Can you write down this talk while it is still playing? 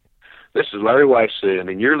This is Larry Weishuhn,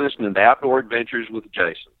 and you're listening to Outdoor Adventures with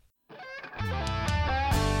Jason.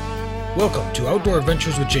 Welcome to Outdoor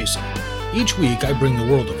Adventures with Jason. Each week, I bring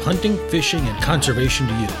the world of hunting, fishing, and conservation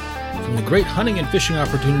to you. From the great hunting and fishing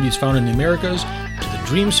opportunities found in the Americas to the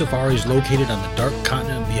dream safaris located on the dark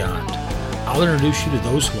continent and beyond. I'll introduce you to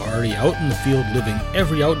those who are already out in the field living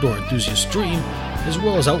every outdoor enthusiast's dream, as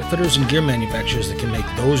well as outfitters and gear manufacturers that can make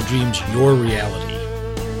those dreams your reality.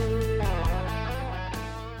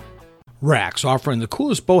 Rax, offering the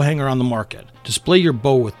coolest bow hanger on the market. Display your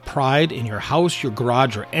bow with pride in your house, your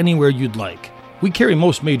garage, or anywhere you'd like. We carry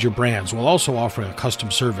most major brands while also offering a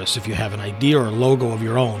custom service if you have an idea or logo of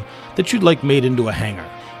your own that you'd like made into a hanger.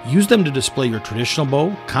 Use them to display your traditional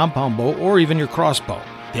bow, compound bow, or even your crossbow.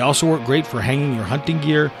 They also work great for hanging your hunting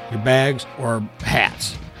gear, your bags, or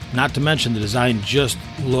hats. Not to mention the design just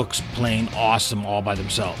looks plain awesome all by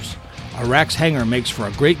themselves. A Rax hanger makes for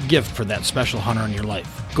a great gift for that special hunter in your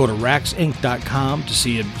life. Go to raxinc.com to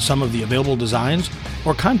see some of the available designs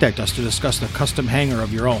or contact us to discuss the custom hanger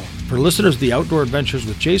of your own. For listeners of the Outdoor Adventures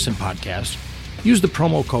with Jason podcast, use the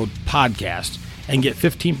promo code PODCAST and get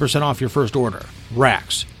 15% off your first order.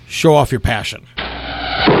 Rax, show off your passion.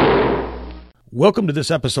 Welcome to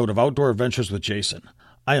this episode of Outdoor Adventures with Jason.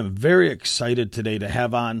 I am very excited today to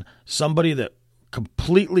have on somebody that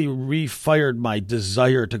completely refired my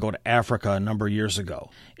desire to go to Africa a number of years ago.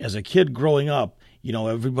 As a kid growing up,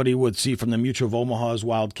 everybody would see from the Mutual of Omaha's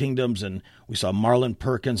Wild Kingdoms, and we saw Marlin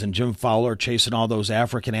Perkins and Jim Fowler chasing all those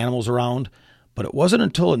African animals around. But it wasn't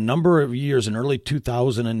until a number of years in early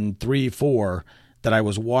 2003-04 that I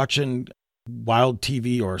was watching Wild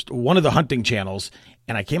TV or one of the hunting channels,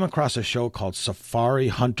 and I came across a show called Safari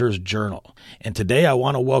Hunter's Journal. And today I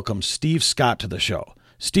want to welcome Steve Scott to the show.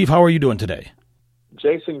 Steve, how are you doing today?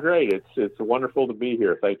 Jason, great. It's wonderful to be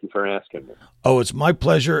here. Thank you for asking me. Oh, it's my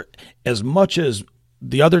pleasure. As much as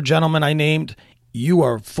the other gentleman I named, you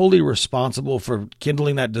are fully responsible for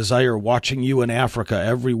kindling that desire, watching you in Africa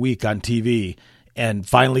every week on TV, and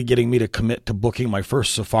finally getting me to commit to booking my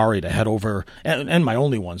first safari to head over, and my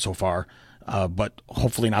only one so far, but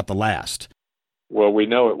hopefully not the last. Well, we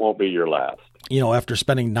know it won't be your last. After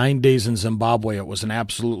spending 9 days in Zimbabwe, it was an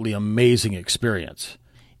absolutely amazing experience.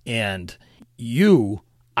 And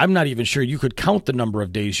I'm not even sure you could count the number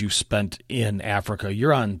of days you spent in Africa.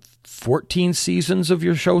 You're on 14 seasons of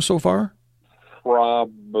your show so far?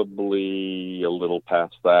 Probably a little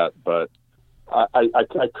past that, but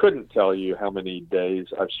I couldn't tell you how many days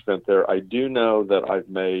I've spent there. I do know that I've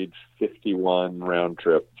made 51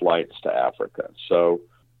 round-trip flights to Africa, so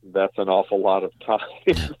that's an awful lot of time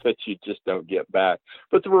that you just don't get back.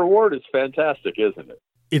 But the reward is fantastic, isn't it?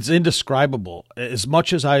 It's indescribable. As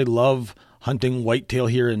much as I love hunting whitetail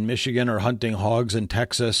here in Michigan or hunting hogs in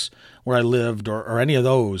Texas where I lived or any of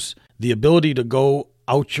those, the ability to go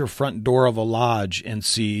out your front door of a lodge and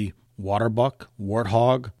see waterbuck,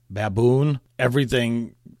 warthog, baboon,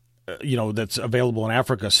 everything that's available in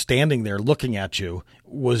Africa standing there looking at you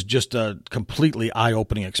was just a completely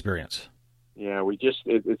eye-opening experience. Yeah,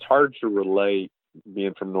 it's hard to relate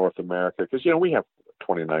being from North America because, we have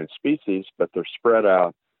 29 species, but they're spread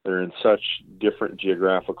out. They're in such different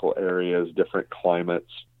geographical areas, different climates.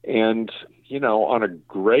 And, on a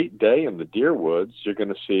great day in the deer woods, you're going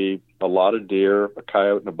to see a lot of deer, a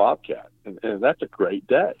coyote, and a bobcat. And that's a great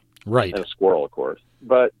day. Right. And a squirrel, of course.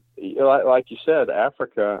 But like you said,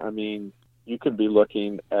 Africa, you could be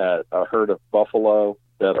looking at a herd of buffalo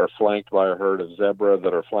that are flanked by a herd of zebra,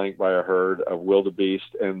 that are flanked by a herd of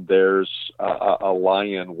wildebeest, and there's a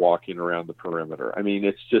lion walking around the perimeter.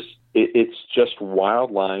 It's just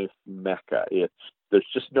wildlife mecca. There's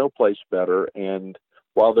just no place better. And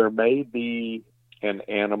while there may be an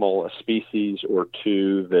animal, a species or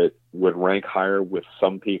two that would rank higher with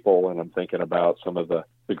some people, and I'm thinking about some of the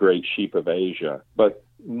great sheep of Asia, but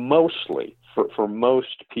mostly, for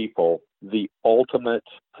most people, the ultimate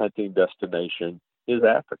hunting destination is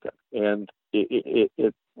Africa. And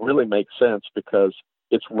it really makes sense because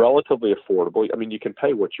it's relatively affordable. You can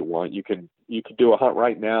pay what you want. You can do a hunt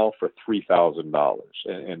right now for $3,000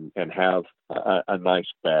 and have a nice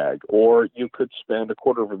bag, or you could spend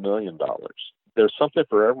 $250,000. There's something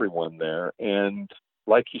for everyone there. And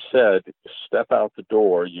like you said, step out the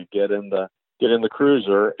door, you get in the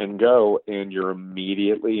cruiser and go, and you're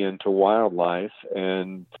immediately into wildlife.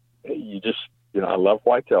 And you just, I love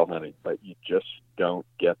whitetail hunting, but you just don't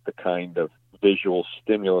get the kind of visual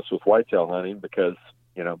stimulus with whitetail hunting because,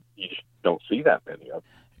 you just don't see that many of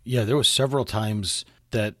them. Yeah, there was several times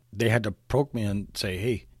that they had to poke me and say,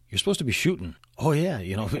 hey, you're supposed to be shooting. Oh, yeah,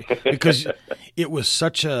 because it was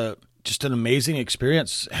such just an amazing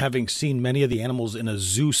experience having seen many of the animals in a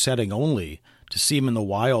zoo setting only to see them in the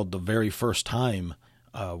wild the very first time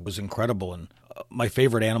was incredible. And my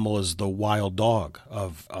favorite animal is the wild dog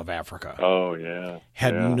of Africa. Oh, yeah.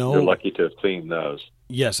 You're lucky to have seen those.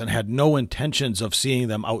 Yes, and had no intentions of seeing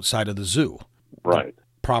them outside of the zoo. Right. The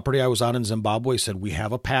property I was on in Zimbabwe said we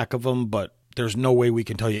have a pack of them, but there's no way we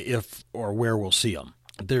can tell you if or where we'll see them.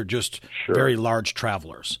 They're just very large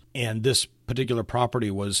travelers. And this particular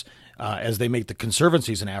property was, as they make the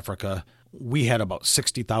conservancies in Africa, we had about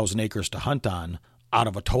 60,000 acres to hunt on out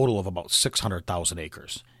of a total of about 600,000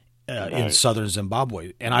 acres in southern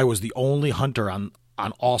Zimbabwe. And I was the only hunter on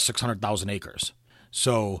all 600,000 acres.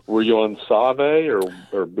 So, were you on Save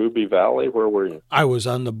or Bubi Valley? Where were you? I was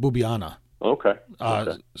on the Bubiana. Okay.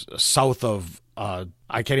 South of,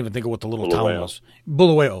 I can't even think of what the little town was.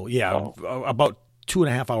 Bulawayo, yeah. About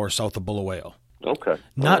 2.5 hours south of Bulawayo. Okay.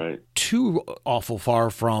 Not too awful far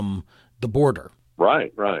from the border.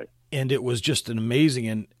 Right. And it was just an amazing,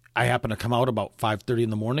 and I happened to come out about 5:30 in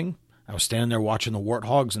the morning. I was standing there watching the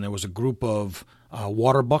warthogs, and there was a group of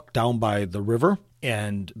water buck down by the river,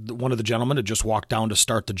 and one of the gentlemen had just walked down to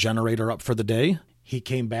start the generator up for the day. He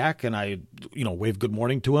came back, and I, waved good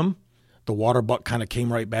morning to him. The water buck kind of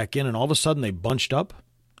came right back in, and all of a sudden they bunched up,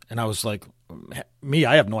 and I was like,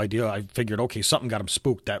 I have no idea. I figured, okay, something got him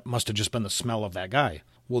spooked. That must have just been the smell of that guy.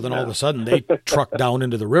 Well, then all of a sudden they trucked down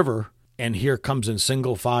into the river, and here comes in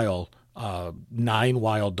single file 9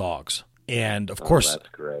 wild dogs. And of course, that's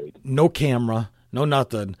great. No camera, no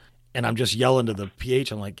nothing. And I'm just yelling to the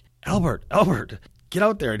PH. I'm like, Albert, get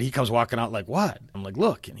out there. And he comes walking out like, what? I'm like,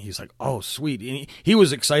 look. And he's like, oh, sweet. And he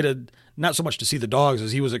was excited, not so much to see the dogs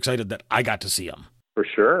as he was excited that I got to see them. For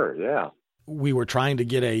sure, yeah. We were trying to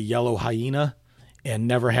get a yellow hyena and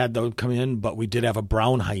never had them come in, but we did have a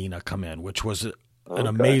brown hyena come in, which was an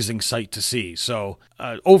amazing sight to see. So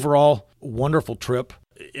overall, wonderful trip.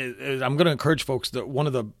 I'm going to encourage folks that one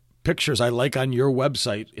of the pictures I like on your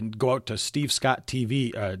website and go out to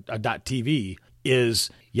stevescott.tv is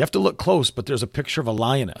you have to look close, but there's a picture of a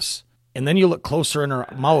lioness. And then you look closer in her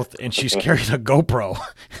mouth, and she's carrying a GoPro.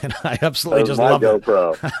 And I absolutely just love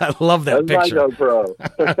GoPro. It. I love that picture. My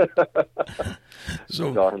GoPro.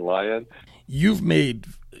 So, darn lion. You've made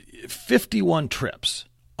 51 trips.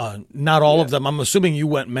 Not all of them. I'm assuming you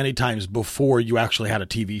went many times before you actually had a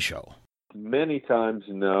TV show. Many times,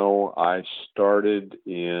 no. I started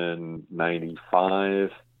in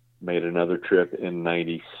 95, made another trip in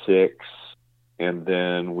 96. And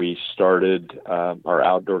then we started our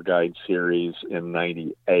outdoor guide series in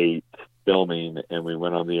 98 filming, and we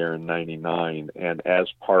went on the air in 99. And as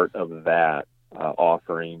part of that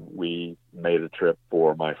offering, we made a trip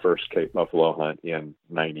for my first Cape Buffalo hunt in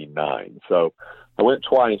 99. So I went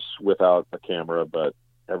twice without a camera, but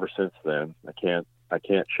ever since then, I can't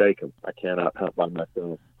shake them. I cannot hunt by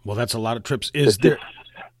myself. Well, that's a lot of trips. Is there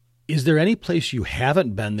any place you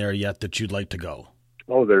haven't been there yet that you'd like to go?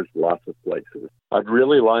 Oh, there's lots of places. I'd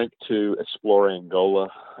really like to explore Angola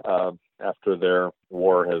after their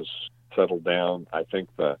war has settled down. I think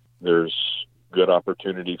that there's good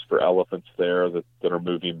opportunities for elephants there that are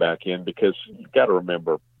moving back in, because you've got to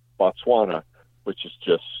remember Botswana, which is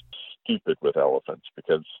just stupid with elephants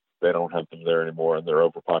because they don't hunt them there anymore, and their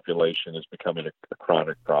overpopulation is becoming a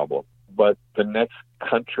chronic problem. But the next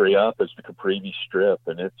country up is the Caprivi Strip,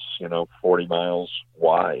 and it's 40 miles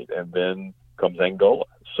wide, and then comes Angola.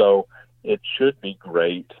 So it should be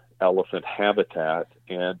great elephant habitat,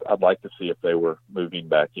 and I'd like to see if they were moving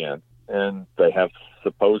back in. And they have,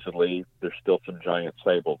 supposedly, there's still some giant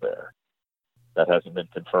sable there. That hasn't been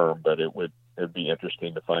confirmed, but it'd be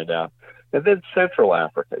interesting to find out. And then Central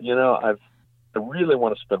Africa. I really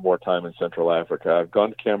want to spend more time in Central Africa. I've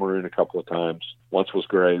gone to Cameroon a couple of times. Once was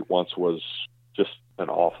great. Once was just an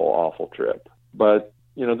awful, awful trip. But,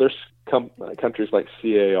 there's countries like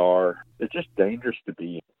CAR. It's just dangerous to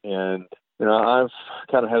be in. And, I've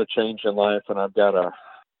kind of had a change in life, and I've got a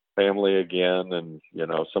family again, and,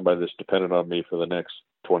 somebody that's dependent on me for the next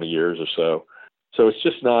 20 years or so. So it's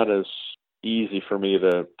just not as easy for me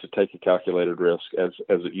to take a calculated risk as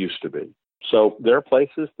it used to be. So there are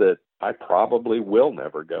places that I probably will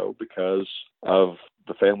never go because of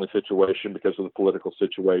the family situation, because of the political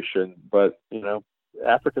situation. But,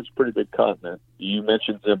 Africa's a pretty big continent. You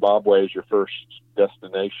mentioned Zimbabwe as your first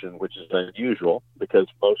destination, which is unusual because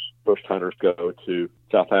most hunters go to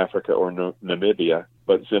South Africa or Namibia.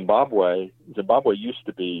 But Zimbabwe used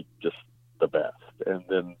to be just the best. And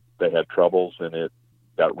then they had troubles and it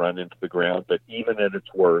got run into the ground. But even at its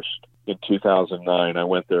worst, in 2009, I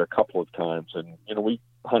went there a couple of times, and, we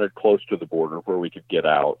hunted close to the border where we could get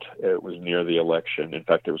out. It was near the election. In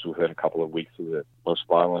fact, it was within a couple of weeks of the most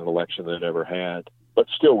violent election they'd ever had. but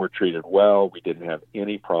still we're treated well. We didn't have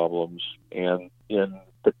any problems. And in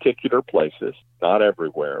particular places, not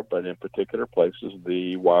everywhere, but in particular places,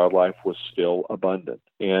 the wildlife was still abundant.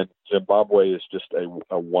 And Zimbabwe is just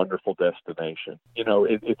a wonderful destination.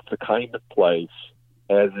 It's the kind of place,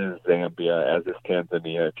 as is Zambia, as is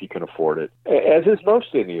Tanzania, if you can afford it, as is most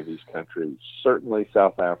any of these countries. Certainly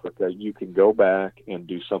South Africa, you can go back and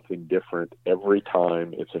do something different every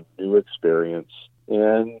time. It's a new experience.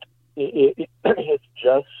 And it's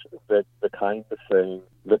just the kind of thing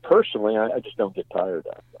that personally I just don't get tired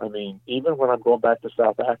of. I mean, even when I'm going back to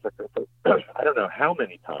South Africa, I don't know how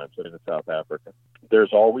many times I've been to South Africa,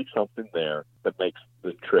 there's always something there that makes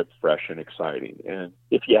the trip fresh and exciting. And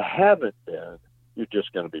if you haven't been, you're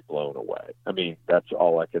just going to be blown away. I mean, that's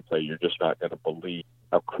all I can say. You're just not going to believe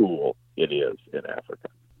how cool it is in Africa.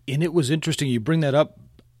 And it was interesting you bring that up.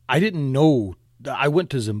 I didn't know. I went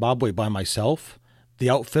to Zimbabwe by myself. The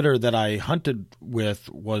outfitter that I hunted with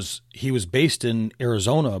was based in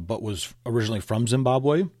Arizona, but was originally from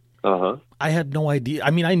Zimbabwe. Uh-huh. I had no idea. I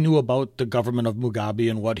mean, I knew about the government of Mugabe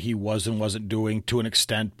and what he was and wasn't doing to an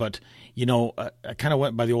extent, but, I kind of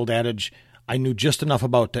went by the old adage, I knew just enough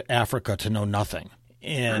about Africa to know nothing.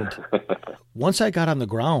 And once I got on the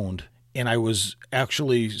ground and I was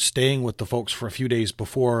actually staying with the folks for a few days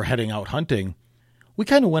before heading out hunting, we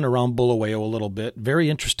kind of went around Bulawayo a little bit. Very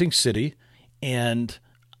interesting city. And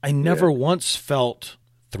I never once felt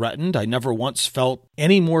threatened. I never once felt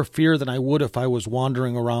any more fear than I would if I was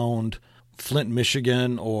wandering around Flint,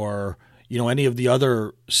 Michigan, or, any of the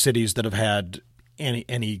other cities that have had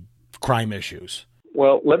any crime issues.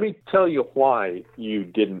 Well, let me tell you why you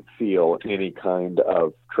didn't feel any kind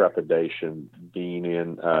of trepidation being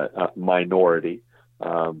in a minority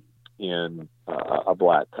in a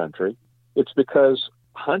black country. It's because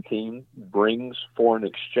hunting brings foreign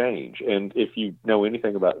exchange. And if you know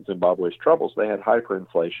anything about Zimbabwe's troubles, they had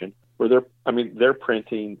hyperinflation where they're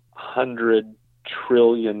printing $100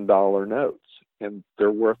 trillion notes and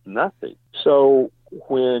they're worth nothing. So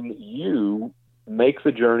when you make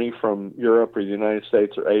the journey from Europe or the United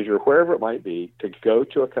States or Asia or wherever it might be to go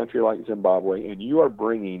to a country like Zimbabwe and you are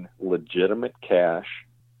bringing legitimate cash,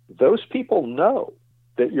 those people know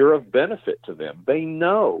that you're of benefit to them. They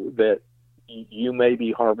know that you may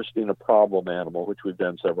be harvesting a problem animal, which we've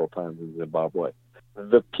done several times in Zimbabwe.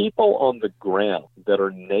 The people on the ground that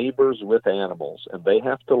are neighbors with animals, and they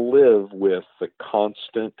have to live with the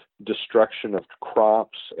constant destruction of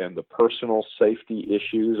crops and the personal safety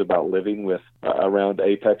issues about living with around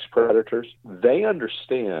apex predators, they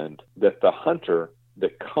understand that the hunter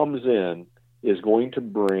that comes in is going to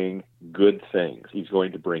bring good things. He's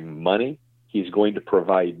going to bring money. He's going to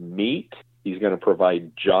provide meat. He's going to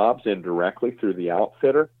provide jobs indirectly through the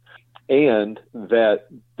outfitter, and that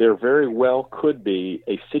there very well could be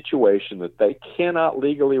a situation that they cannot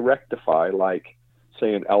legally rectify, like,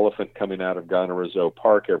 say, an elephant coming out of Ghana Reserve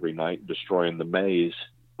Park every night and destroying the maze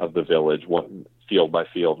of the village, one field by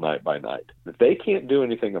field, night by night. They can't do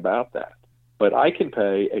anything about that. But I can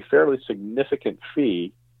pay a fairly significant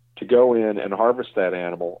fee to go in and harvest that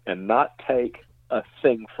animal and not take a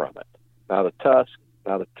thing from it, not a tusk,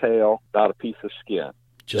 not a tail, not a piece of skin.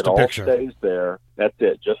 Just a picture. It all stays there. That's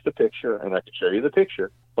it, just a picture, and I can show you the picture.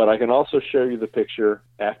 But I can also show you the picture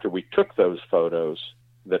after we took those photos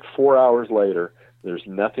that 4 hours later, there's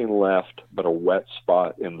nothing left but a wet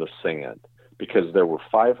spot in the sand because there were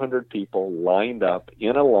 500 people lined up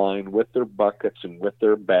in a line with their buckets and with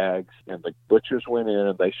their bags, and the butchers went in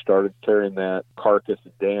and they started tearing that carcass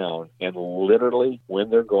down, and literally, when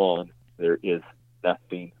they're gone, there is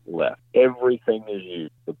nothing left. Everything is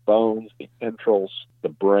used. The bones, the entrails, the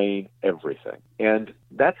brain, everything. And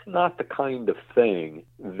that's not the kind of thing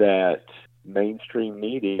that mainstream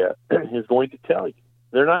media is going to tell you.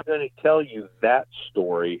 They're not going to tell you that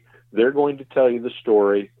story. They're going to tell you the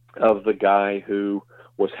story of the guy who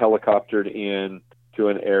was helicoptered in to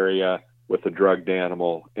an area with a drugged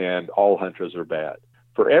animal and all hunters are bad.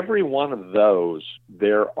 For every one of those,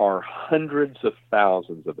 there are hundreds of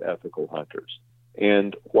thousands of ethical hunters.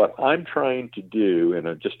 And what I'm trying to do in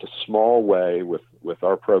just a small way with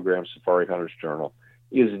our program, Safari Hunters Journal,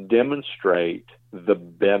 is demonstrate the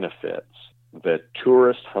benefits that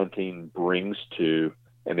tourist hunting brings to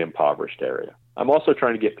an impoverished area. I'm also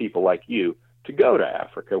trying to get people like you to go to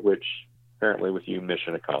Africa, which apparently with you,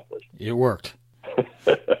 mission accomplished. It worked.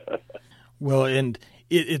 Well, and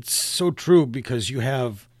it's so true because you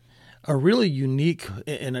have a really unique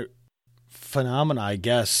and a phenomena, I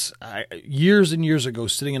guess. Years and years ago,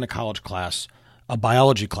 sitting in a college class, a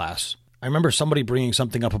biology class, I remember somebody bringing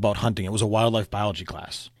something up about hunting. It was a wildlife biology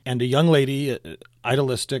class. And a young lady,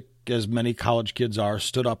 idealistic as many college kids are,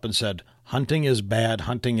 stood up and said, hunting is bad,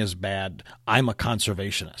 hunting is bad. I'm a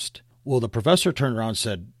conservationist. Well, the professor turned around and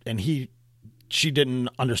said, she didn't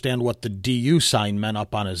understand what the DU sign meant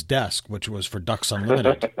up on his desk, which was for Ducks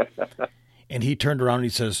Unlimited. And he turned around and he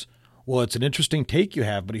says, well, it's an interesting take you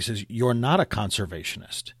have, but he says, you're not a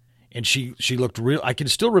conservationist. And she looked real. I can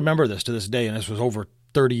still remember this to this day, and this was over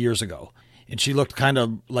 30 years ago. And she looked kind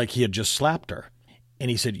of like he had just slapped her. And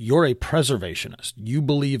he said, you're a preservationist. You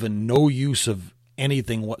believe in no use of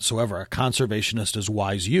anything whatsoever. A conservationist is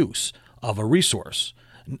wise use of a resource.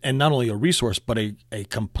 And not only a resource, but a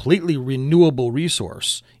completely renewable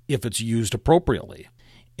resource if it's used appropriately.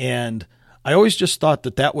 And I always just thought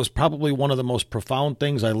that was probably one of the most profound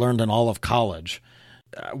things I learned in all of college.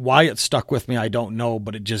 Why it stuck with me, I don't know,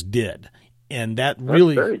 but it just did. And that's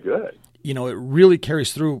really very good. It really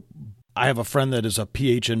carries through. I have a friend that is a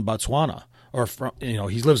PH in Botswana,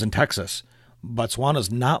 he lives in Texas.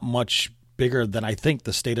 Botswana's not much bigger than I think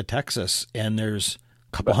the state of Texas, and there's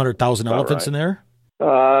a couple 100,000 elephants in there.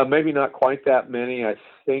 Maybe not quite that many. I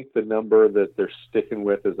think the number that they're sticking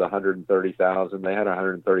with is 130,000. They had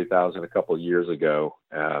 130,000 a couple of years ago,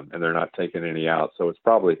 and they're not taking any out. So it's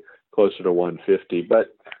probably closer to 150.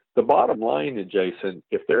 But the bottom line, Jason,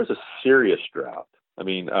 if there's a serious drought,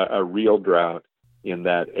 a real drought in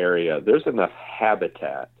that area, there's enough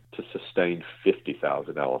habitat to sustain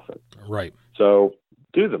 50,000 elephants. Right. So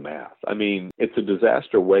do the math. It's a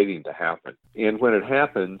disaster waiting to happen. And when it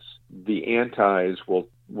happens, the antis will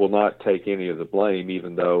not take any of the blame,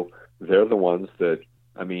 even though they're the ones that,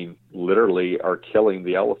 literally are killing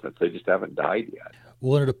the elephants. They just haven't died yet.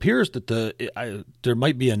 Well, and it appears that there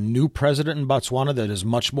might be a new president in Botswana that is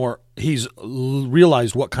much more, he's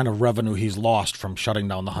realized what kind of revenue he's lost from shutting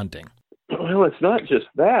down the hunting. Well, it's not just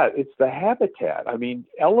that. It's the habitat.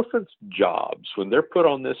 Elephants' jobs, when they're put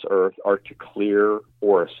on this earth, are to clear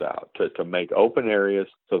forests out, to make open areas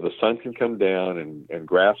so the sun can come down and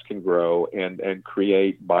grass can grow and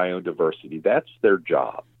create biodiversity. That's their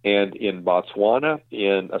job. And in Botswana,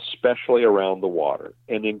 especially around the water,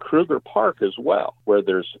 and in Kruger Park as well, where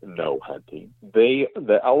there's no hunting, the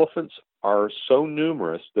elephants are so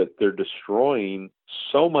numerous that they're destroying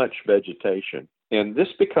so much vegetation. And this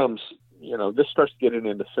becomes, this starts getting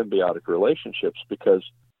into symbiotic relationships because,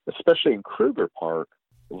 especially in Kruger Park,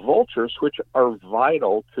 vultures, which are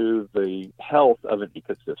vital to the health of an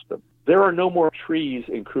ecosystem, there are no more trees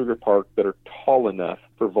in Kruger Park that are tall enough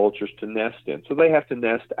for vultures to nest in. So they have to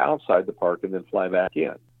nest outside the park and then fly back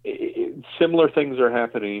in. Similar things are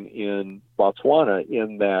happening in Botswana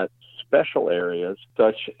in that special areas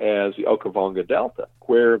such as the Okavango Delta,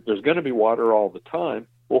 where there's going to be water all the time.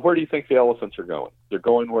 Well, where do you think the elephants are going? They're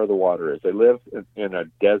going where the water is. They live in a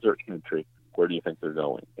desert country. Where do you think they're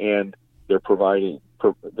going? And they're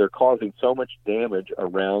causing so much damage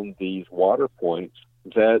around these water points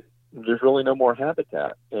that there's really no more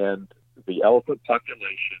habitat. And the elephant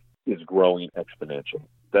population is growing exponentially.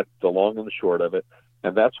 That's the long and the short of it.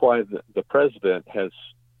 And that's why the president has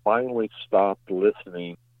finally stopped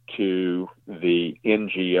listening to the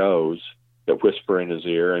NGOs that whisper in his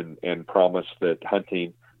ear and promise that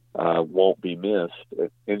hunting won't be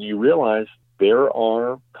missed. And you realize there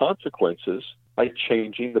are consequences by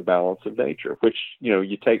changing the balance of nature, which,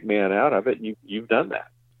 you take man out of it, you've done that.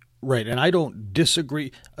 Right, and I don't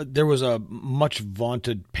disagree. There was a much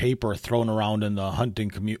vaunted paper thrown around in the hunting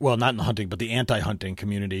community, well, not in the hunting, but the anti-hunting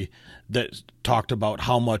community, that talked about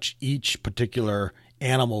how much each particular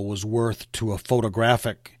animal was worth to a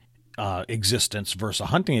photographic existence versus a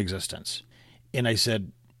hunting existence. And I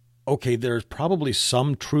said, okay, there's probably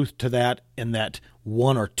some truth to that in that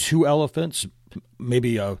one or two elephants,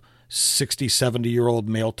 maybe a 60, 70-year-old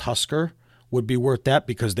male tusker, would be worth that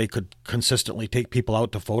because they could consistently take people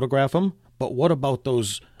out to photograph them. But what about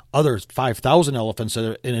those other 5,000 elephants that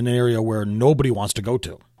are in an area where nobody wants to go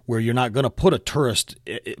to, where you're not going to put a tourist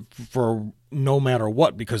for no matter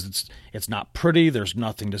what because it's not pretty, there's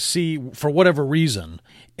nothing to see for whatever reason.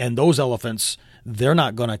 And those elephants, they're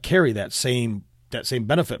not going to carry that same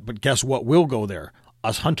benefit. But guess what will go there?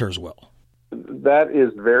 Us hunters will. That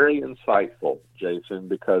is very insightful, Jason,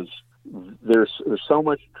 because there's so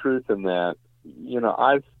much truth in that.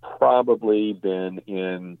 I've probably been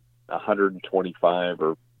in 125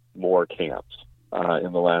 or more camps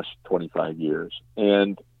in the last 25 years,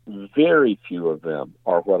 and very few of them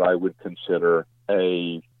are what I would consider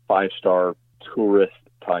a 5-star tourist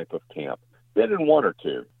type of camp. Been in one or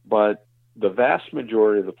two, but the vast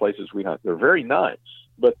majority of the places we hunt, they're very nice,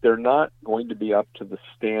 but they're not going to be up to the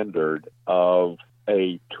standard of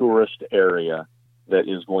a tourist area that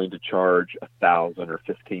is going to charge $1,000 or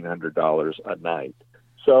 $1,500 a night.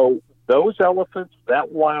 So those elephants,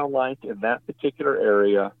 that wildlife in that particular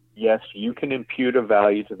area yes, you can impute a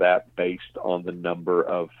value to that based on the number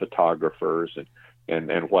of photographers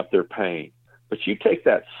and what they're paying. But you take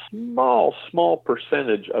that small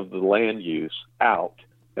percentage of the land use out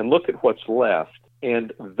and look at what's left.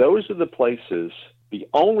 And those are the places, the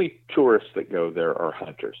only tourists that go there are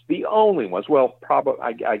hunters. The only ones. Well,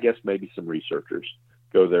 probably, I guess maybe some researchers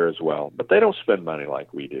go there as well. But they don't spend money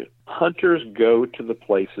like we do. Hunters go to the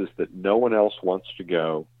places that no one else wants to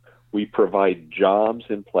go. We provide jobs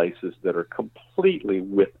in places that are completely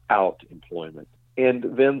without employment. And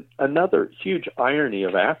then another huge irony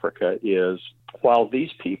of Africa is while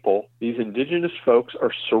these people, these indigenous folks,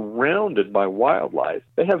 are surrounded by wildlife,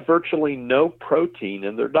 they have virtually no protein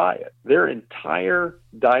in their diet. Their entire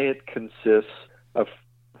diet consists of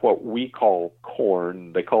what we call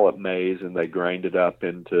corn. They call it maize, and they grind it up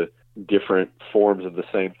into different forms of the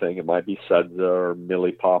same thing. It might be sudza or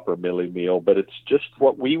millie pop or millie meal, but it's just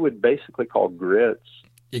what we would basically call grits.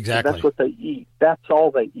 Exactly. And that's what they eat. That's all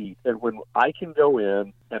they eat. And when I can go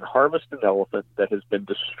in and harvest an elephant that has been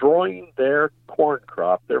destroying their corn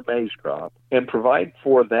crop, their maize crop, and provide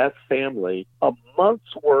for that family a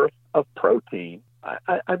month's worth of protein,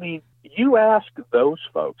 I mean, you ask those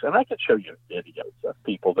folks, and I can show you videos of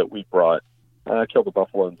people that we brought. I killed a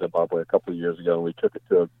buffalo in Zimbabwe a couple of years ago, and we took it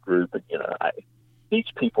to a group. And, these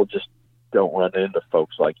people just don't run into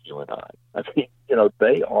folks like you and I. I mean,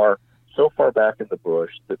 they are so far back in the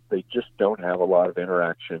bush that they just don't have a lot of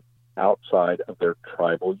interaction outside of their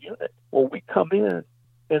tribal unit. Well, we come in,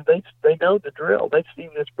 and they know the drill. They've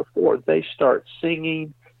seen this before. They start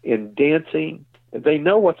singing and dancing, and they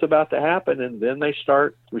know what's about to happen, and then we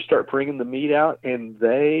start bringing the meat out, and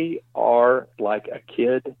they are like a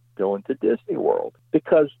kid going to Disney World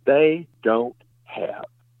because they don't have.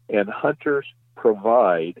 And hunters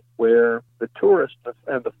provide where the tourists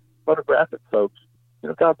and the photographic folks,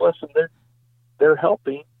 God bless them, they're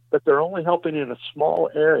helping, but they're only helping in a small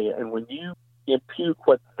area. And when you impute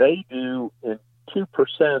what they do in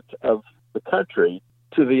 2% of the country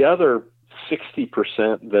to the other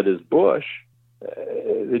 60% that is bush,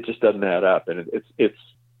 it just doesn't add up, and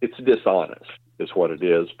it's dishonest, is what it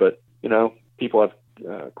is. But people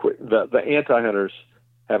have quit. The anti-hunters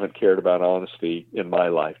haven't cared about honesty in my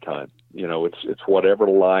lifetime. It's whatever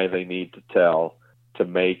lie they need to tell to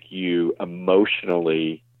make you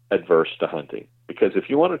emotionally adverse to hunting. Because if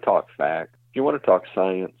you want to talk fact, if you want to talk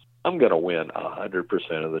science, I'm going to win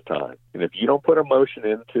 100% of the time. And if you don't put emotion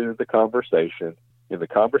into the conversation, in the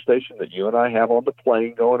conversation that you and I have on the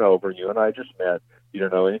plane going over, you and I just met, you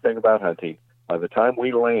don't know anything about hunting. By the time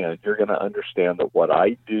we land, you're going to understand that what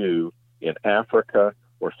I do in Africa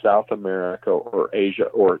or South America or Asia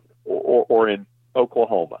or in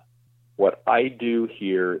Oklahoma, what I do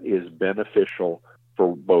here is beneficial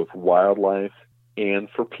for both wildlife and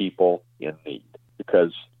for people in need.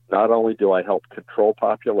 Because not only do I help control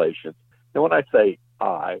populations, and when I say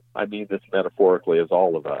I mean this metaphorically as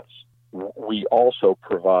all of us, we also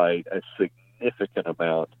provide a significant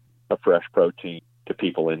amount of fresh protein to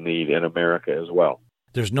people in need in America as well.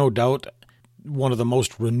 There's no doubt one of the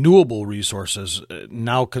most renewable resources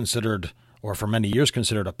now considered, or for many years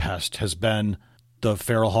considered a pest, has been the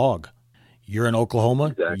feral hog. You're in Oklahoma.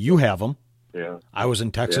 Exactly. You have them. Yeah. I was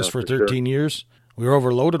in Texas for 13 years. We were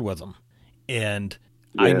overloaded with them. And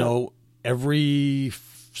I know every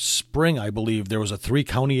spring, I believe, there was a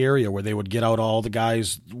 3-county area where they would get out all the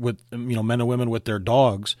guys with, men and women with their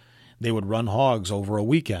dogs. They would run hogs over a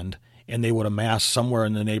weekend, and they would amass somewhere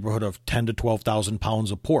in the neighborhood of 10 to 12,000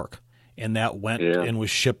 pounds of pork. And that went and was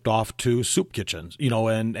shipped off to soup kitchens,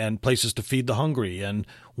 and places to feed the hungry and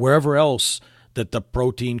wherever else that the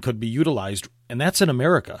protein could be utilized. And that's in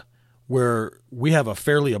America, where we have a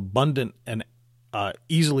fairly abundant and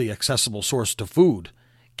easily accessible source to food.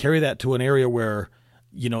 Carry that to an area where,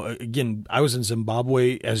 again, I was in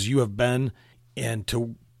Zimbabwe, as you have been, and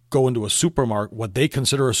to go into a supermarket, what they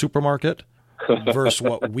consider a supermarket versus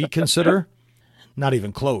what we consider, not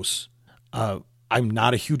even close. I'm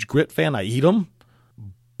not a huge grit fan. I eat them.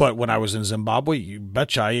 But when I was in Zimbabwe, you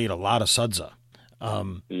betcha I ate a lot of sudza.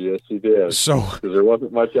 Yes, you did. So because there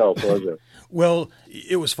wasn't much else, was there? Well,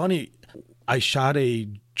 it was funny. I shot a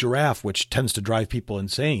giraffe, which tends to drive people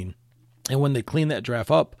insane. And when they cleaned that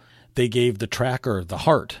giraffe up, they gave the tracker the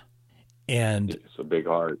heart. And it's a big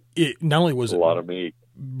heart. It not only was a lot of meat.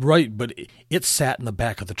 Right, but it sat in the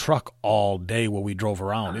back of the truck all day while we drove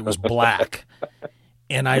around. It was black.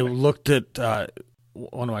 And I looked at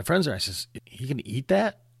one of my friends there. I says, "You can eat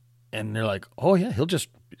that?" And they're like, oh yeah, he'll just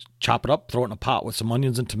chop it up, throw it in a pot with some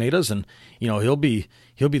onions and tomatoes, and he'll be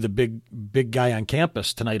the big guy on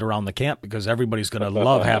campus tonight around the camp because everybody's going to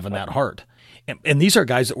love having that heart. And these are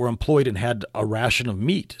guys that were employed and had a ration of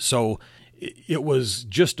meat, so it was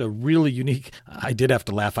just a really unique. I did have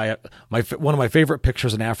to laugh. One of my favorite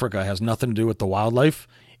pictures in Africa has nothing to do with the wildlife,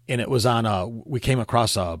 and it was on we came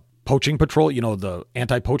across a poaching patrol, the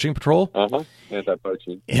anti-poaching patrol.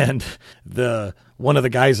 Anti-poaching. And one of the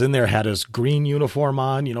guys in there had his green uniform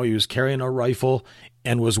on, he was carrying a rifle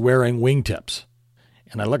and was wearing wingtips.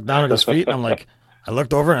 And I looked down at his feet and I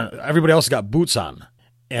looked over and everybody else got boots on.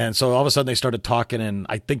 And so all of a sudden they started talking, and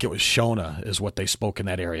I think it was Shona is what they spoke in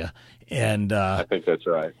that area. And I think that's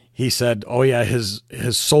right. He said, oh yeah, his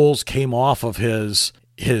soles came off of his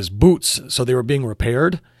boots, so they were being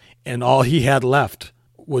repaired, and all he had left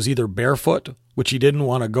was either barefoot, which he didn't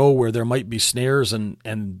want to go where there might be snares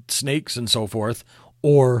and snakes and so forth,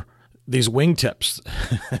 or these wingtips.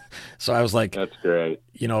 So I was like, that's great.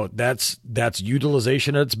 That's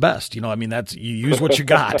utilization at its best. That's, you use what you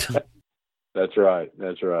got. That's right.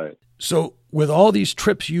 That's right. So with all these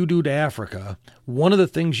trips you do to Africa, one of the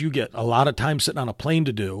things you get a lot of time sitting on a plane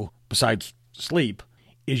to do, besides sleep,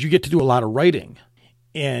 is you get to do a lot of writing.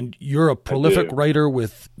 And you're a prolific writer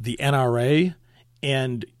with the NRA.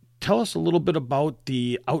 And tell us a little bit about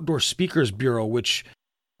the Outdoor Speakers Bureau, which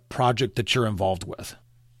project that you're involved with.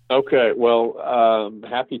 Okay, well,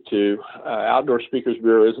 happy to. Outdoor Speakers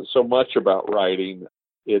Bureau isn't so much about writing.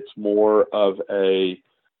 It's more of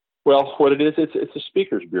what it is, it's a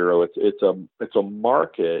speakers bureau. It's a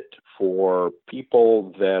market for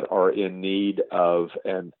people that are in need of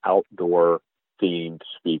an outdoor themed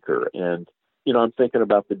speaker. And I'm thinking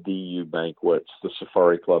about the DU banquets, the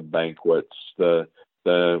Safari Club banquets, the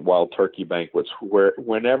Wild Turkey banquets,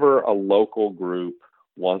 whenever a local group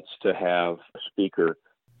wants to have a speaker.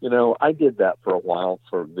 I did that for a while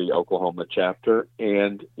for the Oklahoma chapter,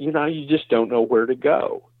 and you just don't know where to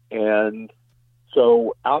go. And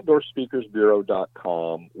so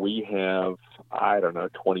OutdoorSpeakersBureau.com, we have,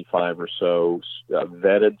 25 or so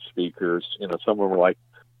vetted speakers. Some of them are like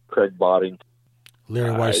Craig Botting.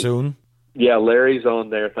 Larry Weissoon. Yeah, Larry's on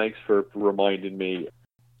there. Thanks for reminding me.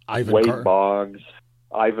 Wade Boggs.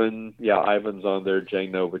 Ivan's on there. Jay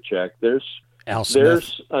Novacek. There's Al Smith.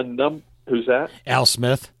 There's a number. Who's that? Al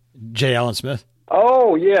Smith. J. Allen Smith.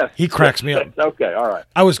 Oh, yes. He cracks me up. Okay, all right.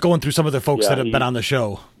 I was going through some of the folks that have been on the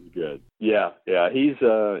show. Good. Yeah. He's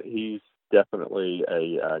definitely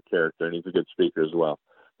a character, and he's a good speaker as well.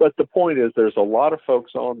 But the point is, there's a lot of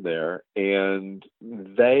folks on there, and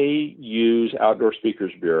they use Outdoor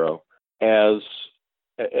Speakers Bureau as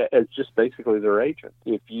just basically their agent.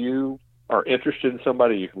 If you are interested in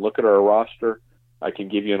somebody, you can look at our roster. I can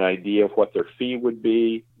give you an idea of what their fee would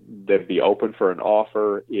be. They'd be open for an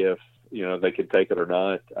offer if they could take it or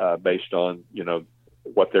not, based on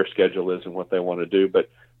what their schedule is and what they want to do. But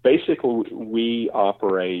basically, we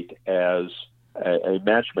operate as a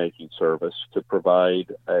matchmaking service to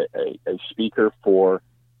provide a speaker for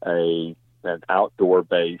an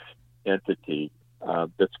outdoor-based entity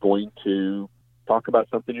that's going to talk about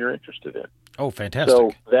something you're interested in. Oh, fantastic.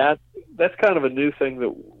 So that's kind of a new thing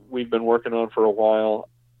that we've been working on for a while,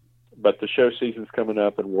 but the show season's coming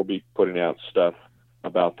up, and we'll be putting out stuff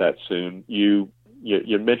about that soon. You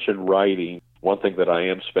mentioned writing. One thing that I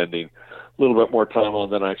am spending a little bit more time on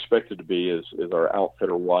than I expected to be is our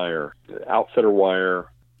Outfitter Wire. Outfitter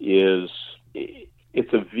Wire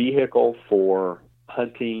it's a vehicle for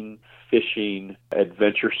hunting, fishing,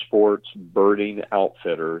 adventure sports, birding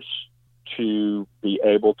outfitters to be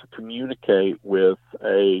able to communicate with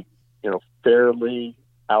a fairly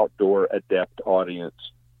outdoor adept audience,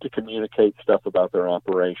 to communicate stuff about their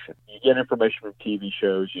operation. You get information from TV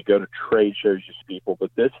shows, you go to trade shows, you see people, but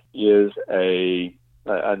this is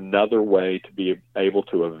another way to be able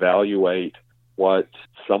to evaluate what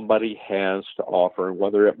somebody has to offer and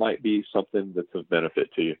whether it might be something that's of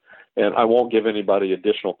benefit to you. And I won't give anybody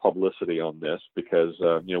additional publicity on this because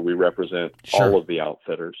we represent all of the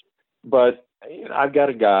outfitters. But I've got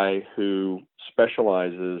a guy who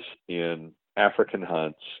specializes in African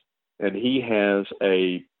hunts, and he has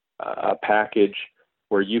a package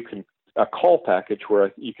where a call package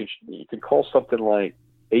where you can call something like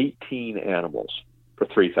 18 animals for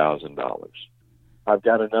 $3,000. I've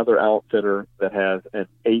got another outfitter that has an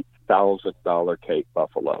 $8,000 Cape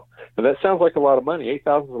buffalo. And that sounds like a lot of money.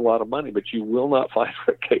 $8,000 is a lot of money, but you will not find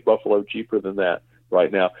a Cape buffalo cheaper than that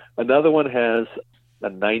right now. Another one has a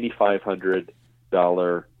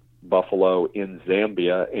 $9,500 buffalo in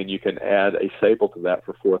Zambia, and you can add a sable to that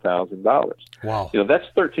for $4,000. Wow. That's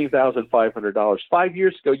 $13,500. 5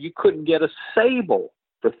 years ago, you couldn't get a sable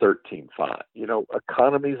for 13.5.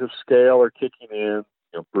 Economies of scale are kicking in.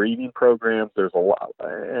 Breeding programs, there's a lot,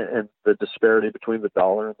 and the disparity between the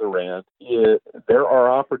dollar and the rand. There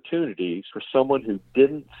are opportunities for someone who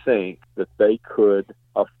didn't think that they could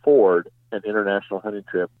afford an international hunting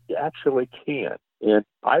trip. You actually can. And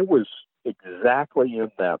I was exactly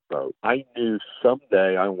in that boat. I knew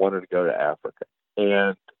someday I wanted to go to Africa.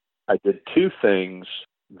 And I did two things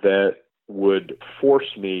that would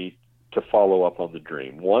force me to follow up on the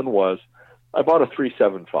dream. One was I bought a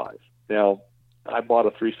 375. Now, I bought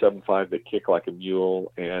a 375 that kicked like a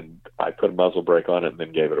mule, and I put a muzzle brake on it and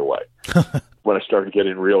then gave it away when I started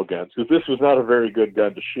getting real guns, because this was not a very good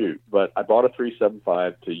gun to shoot. But I bought a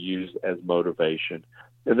 375 to use as motivation.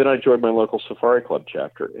 And then I joined my local Safari Club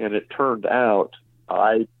chapter, and it turned out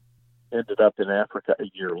I ended up in Africa a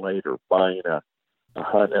year later buying a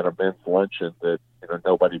hunt at a men's luncheon that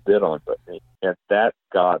nobody bid on but me. And that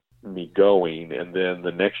got me going. And then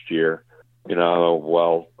the next year,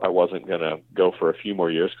 I wasn't going to go for a few more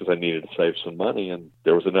years because I needed to save some money, and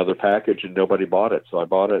there was another package and nobody bought it. So I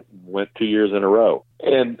bought it and went 2 years in a row,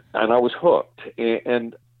 and I was hooked.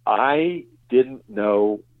 And I didn't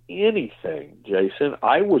know anything, Jason.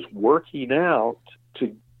 I was working out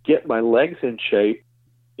to get my legs in shape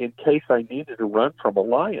in case I needed to run from a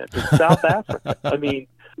lion in South Africa. I mean,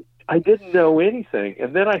 I didn't know anything.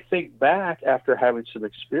 And then I think back after having some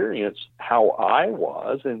experience how I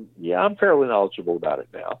was, and I'm fairly knowledgeable about it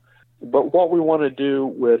now. But what we want to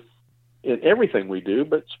do in everything we do,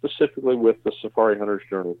 but specifically with the Safari Hunters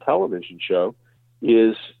Journal television show,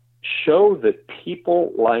 is show that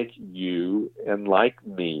people like you and like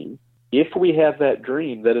me, if we have that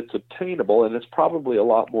dream, that it's obtainable, and it's probably a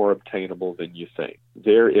lot more obtainable than you think.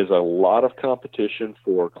 There is a lot of competition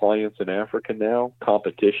for clients in Africa now.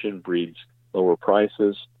 Competition breeds lower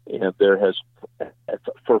prices, and there has,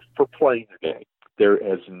 for playing the game, there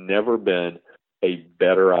has never been a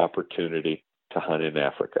better opportunity to hunt in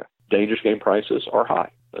Africa. Dangerous game prices are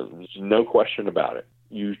high. There's no question about it.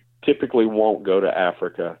 You typically won't go to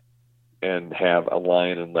Africa and have a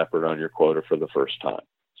lion and leopard on your quota for the first time.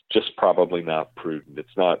 Just probably not prudent.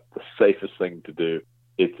 It's not the safest thing to do.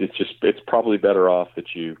 It's probably better off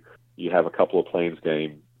that you have a couple of plains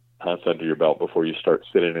game hunts under your belt before you start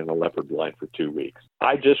sitting in a leopard line for 2 weeks.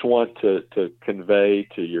 I just want to convey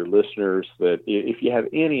to your listeners that if you have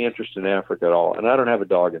any interest in Africa at all, and I don't have a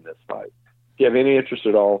dog in this fight, if you have any interest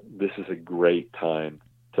at all, this is a great time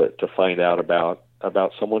to find out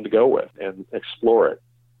about someone to go with and explore it.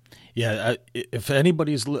 Yeah, if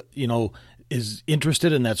anybody's is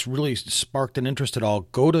interested and that's really sparked an interest at all,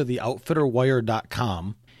 go to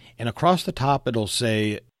theoutfitterwire.com, and across the top it'll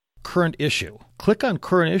say current issue. Click on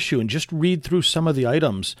current issue and just read through some of the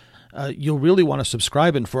items. You'll really want to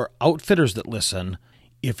subscribe. And for outfitters that listen,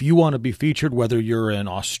 if you want to be featured, whether you're in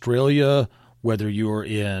Australia, whether you're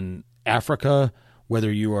in Africa,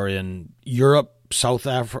 whether you are in Europe, South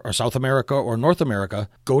America, or North America,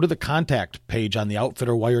 go to the contact page on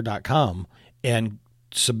theoutfitterwire.com and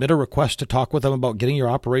submit a request to talk with them about getting your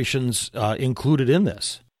operations included in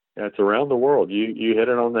this. It's around the world. You hit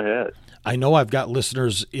it on the head. I know I've got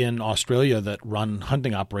listeners in Australia that run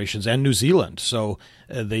hunting operations, and New Zealand, so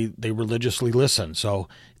they religiously listen. So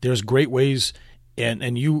there's great ways,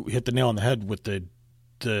 and you hit the nail on the head with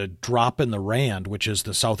the drop in the rand, which is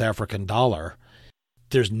the South African dollar.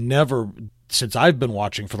 There's never, since I've been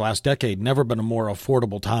watching for the last decade, never been a more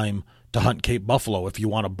affordable time to hunt Cape buffalo if you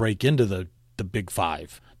want to break into the big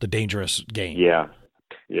five, the dangerous game. Yeah.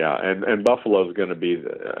 And buffalo is going to be,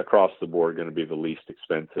 across the board, going to be the least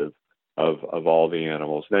expensive of all the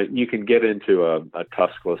animals. Now, you can get into a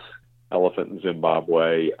tuskless elephant in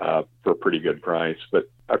Zimbabwe for a pretty good price, but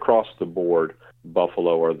across the board,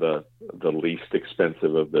 buffalo are the least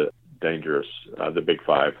expensive of the dangerous, the big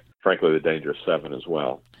five, frankly, the dangerous seven as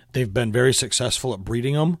well. They've been very successful at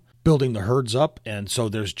breeding them, building the herds up, and so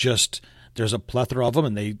there's a plethora of them,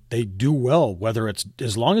 and they do well, whether it's,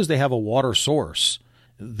 as long as they have a water source,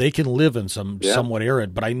 they can live in somewhat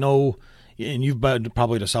arid. But I know, and you've been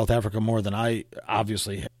probably to South Africa more than I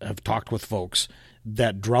obviously have talked with folks,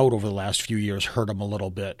 that drought over the last few years hurt them a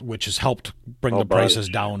little bit, which has helped bring the prices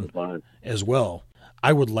down as well.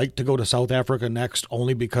 I would like to go to South Africa next,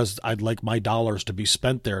 only because I'd like my dollars to be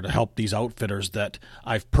spent there to help these outfitters that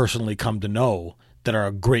I've personally come to know that are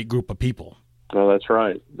a great group of people. No, that's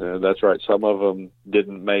right. That's right. Some of them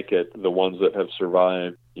didn't make it. The ones that have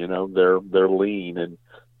survived, they're lean and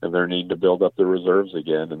they're needing to build up their reserves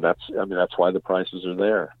again. And that's why the prices are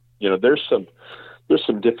there. There's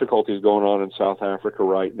some difficulties going on in South Africa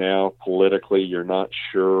right now. Politically, you're not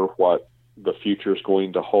sure what the future is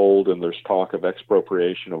going to hold, and there's talk of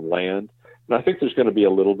expropriation of land. And I think there's going to be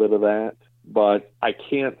a little bit of that, but I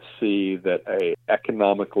can't see that a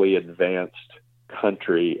economically advanced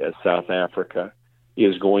country as South Africa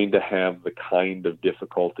is going to have the kind of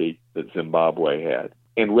difficulty that Zimbabwe had.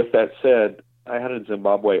 And with that said, I had in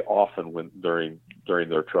Zimbabwe often during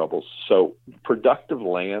their troubles. So productive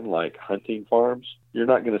land like hunting farms, you're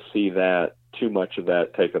not going to see that too much of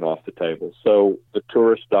that taken off the table. So the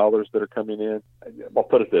tourist dollars that are coming in, I'll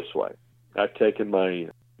put it this way. I've taken my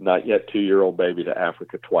not yet 2-year-old baby to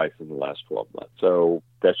Africa twice in the last 12 months. So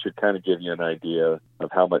that should kind of give you an idea of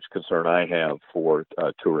how much concern I have for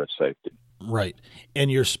tourist safety. Right.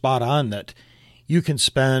 And you're spot on that you can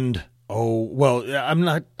spend, I'm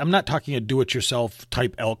not talking a do-it-yourself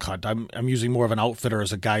type elk hunt. I'm using more of an outfitter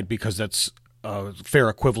as a guide because that's a fair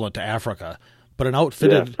equivalent to Africa. But an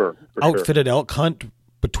outfitted outfitted elk hunt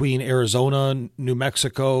between Arizona, New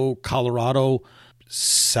Mexico, Colorado,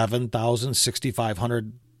 7,000,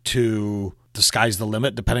 6,500 to the sky's the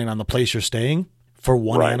limit, depending on the place you're staying for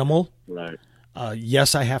one animal. Right.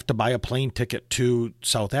 Yes, I have to buy a plane ticket to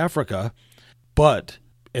South Africa, but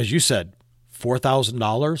as you said,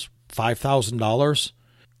 $4,000, $5,000,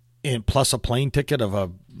 and plus a plane ticket of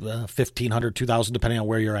 $1,500, $2,000, depending on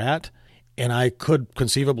where you're at, and I could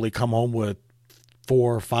conceivably come home with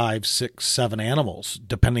 4, 5, 6, 7 animals,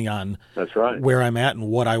 depending on where I'm at and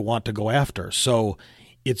what I want to go after. So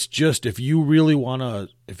it's just, if you want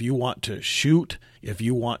to shoot, if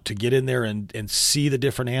you want to get in there and see the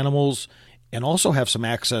different animals, and also have some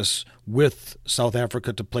access with South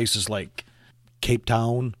Africa to places like Cape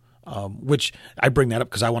Town, which I bring that up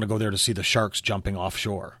because I want to go there to see the sharks jumping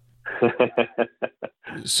offshore.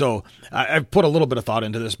 So I've put a little bit of thought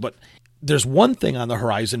into this, but there's one thing on the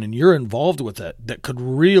horizon, and you're involved with it, that could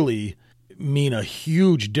really mean a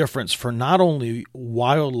huge difference for not only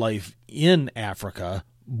wildlife in Africa,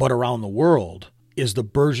 but around the world, is the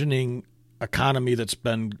burgeoning economy that's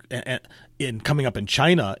been coming up in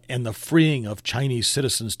China and the freeing of Chinese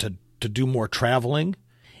citizens to do more traveling.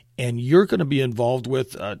 And you're going to be involved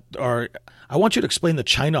with, I want you to explain the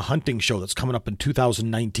China hunting show that's coming up in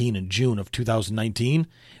 2019, in June of 2019,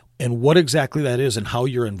 and what exactly that is and how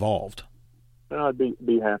you're involved. I'd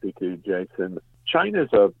be happy to, Jason. China's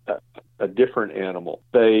a different animal.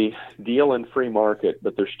 They deal in free market,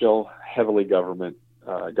 but they're still heavily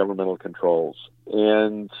governmental controls.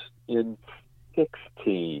 And in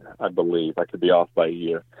 16, I believe, I could be off by a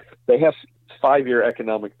year, they have 5-year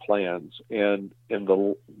economic plans. And in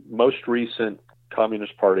the most recent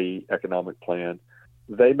Communist Party economic plan,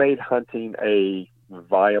 they made hunting a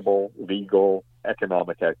viable, legal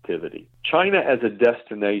economic activity. China as a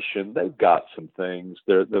destination, they've got some things.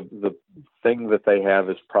 The thing that they have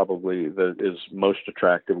is probably is most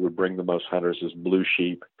attractive, would bring the most hunters, is blue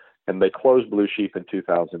sheep. And they closed blue sheep in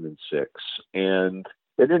 2006. And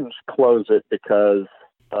they didn't close it because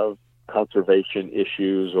of conservation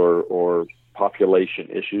issues or population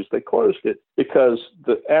issues. They closed it because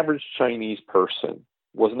the average Chinese person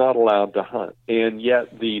was not allowed to hunt. And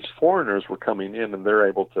yet these foreigners were coming in and they're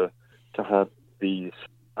able to hunt these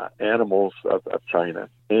animals of China.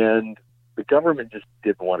 And the government just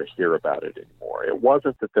didn't want to hear about it anymore. It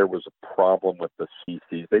wasn't that there was a problem with the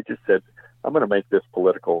species. They just said, I'm going to make this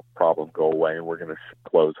political problem go away and we're going to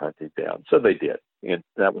close hunting down. So they did. And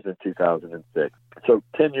that was in 2006. So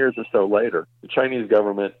 10 years or so later, the Chinese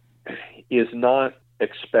government is not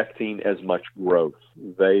expecting as much growth.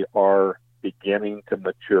 They are beginning to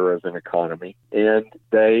mature as an economy, and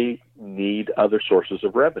they need other sources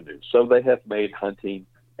of revenue. So they have made hunting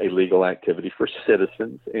a legal activity for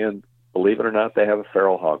citizens, and believe it or not, they have a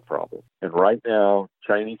feral hog problem. And right now,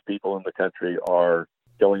 Chinese people in the country are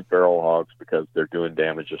killing feral hogs because they're doing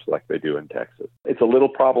damage just like they do in Texas. It's a little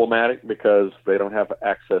problematic because they don't have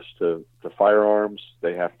access to firearms.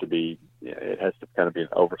 They have to be, it has to kind of be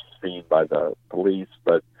overseen by the police,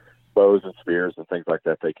 but bows and spears and things like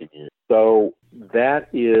that they can use. So that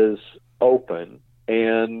is open,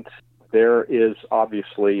 and there is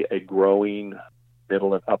obviously a growing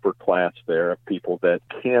middle and upper class there of people that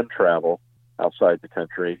can travel outside the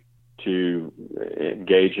country to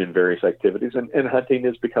engage in various activities, and hunting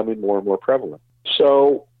is becoming more and more prevalent.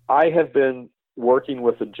 So I have been working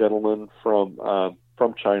with a gentleman from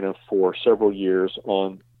China for several years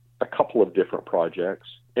on a couple of different projects,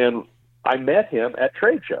 and I met him at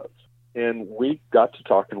trade shows. And we got to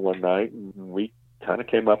talking one night, and we kind of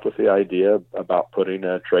came up with the idea about putting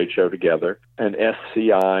a trade show together, an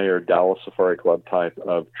SCI or Dallas Safari Club type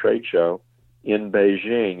of trade show in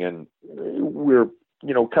Beijing. And we're,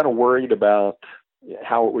 kind of worried about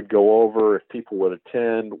how it would go over, if people would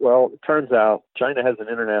attend. Well, it turns out China has an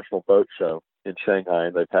international boat show in Shanghai,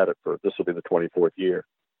 and they've had it this will be the 24th year.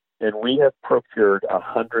 And we have procured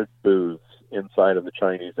 100 booths inside of the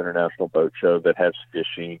Chinese International Boat Show that has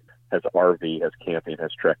fishing, has RV, has camping,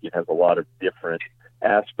 has trekking, has a lot of different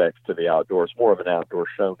aspects to the outdoors, more of an outdoor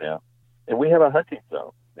show now. And we have a hunting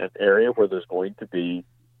zone, an area where there's going to be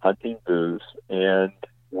hunting booths, and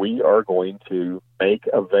we are going to make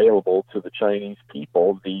available to the Chinese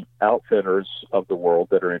people the outfitters of the world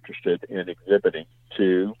that are interested in exhibiting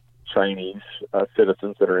to Chinese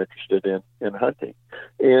citizens that are interested in hunting.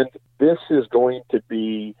 And this is going to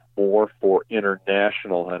be more for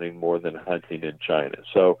international hunting more than hunting in China.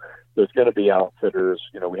 So there's going to be outfitters.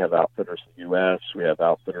 We have outfitters in the U.S. We have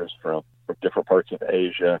outfitters from different parts of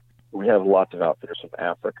Asia. We have lots of outfitters from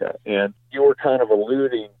Africa. And you were kind of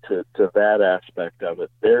alluding to that aspect of it.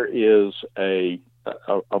 There is a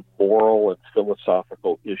moral and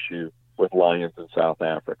philosophical issue with lions in South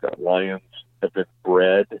Africa. Lions have been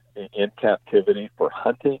bred in captivity for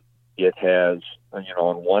hunting. It has,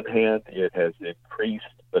 on one hand, it has increased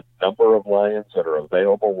the number of lions that are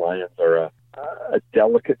available. Lions are a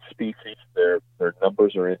delicate species. Their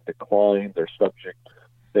numbers are in decline. They're subject to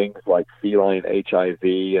things like feline HIV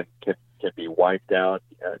and can be wiped out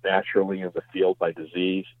naturally in the field by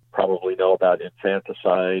disease. Probably know about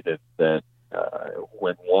infanticide, and that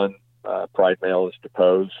when one pride male is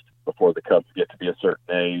deposed before the cubs get to be a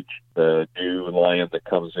certain age, the new lion that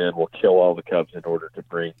comes in will kill all the cubs in order to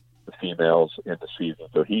bring the females into season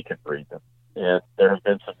so he can breed them. And there have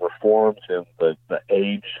been some reforms in the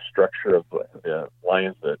age structure of the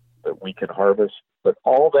lions that we can harvest. But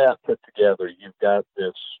all that put together, you've got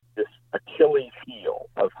this Achilles heel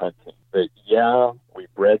of hunting. That, we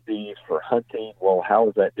bred these for hunting. Well, how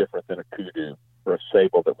is that different than a kudu or a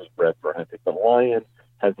sable that was bred for hunting? The lion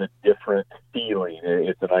has a different feeling.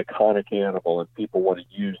 It's an iconic animal, and people want to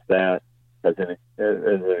use that as an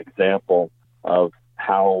example of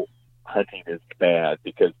how hunting is bad,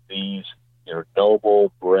 because these,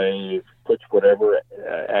 noble, brave, put whatever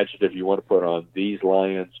adjective you want to put on, these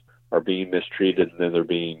lions are being mistreated and then they're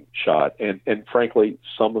being shot. And frankly,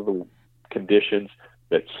 some of the conditions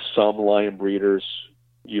that some lion breeders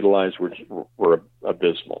utilize were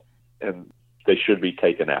abysmal, and they should be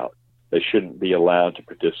taken out. They shouldn't be allowed to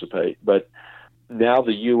participate. But now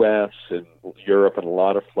the U.S. and Europe and a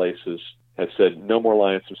lot of places have said no more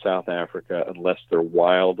lions from South Africa unless they're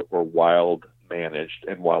wild or wild managed.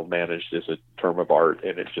 And wild managed is a term of art,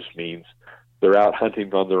 and it just means they're out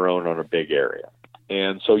hunting on their own on a big area.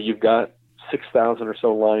 And so you've got 6,000 or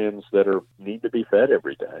so lions that need to be fed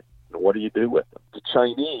every day. And what do you do with them? The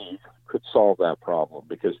Chinese could solve that problem,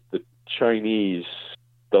 because the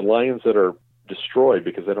lions that are destroyed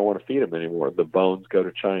because they don't want to feed them anymore, the bones go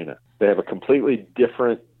to China. They have a completely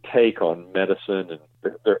different take on medicine,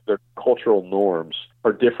 and their cultural norms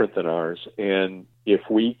are different than ours. And if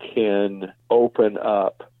we can open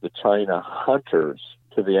up the China hunters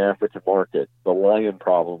to the African market, the lion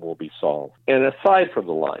problem will be solved. And aside from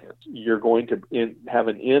the lions, you're going to have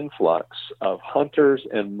an influx of hunters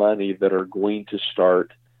and money that are going to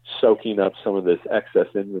start soaking up some of this excess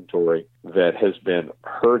inventory that has been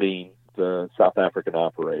hurting the South African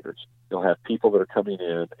operators. You'll have people that are coming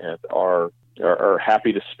in and are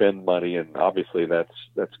happy to spend money, and obviously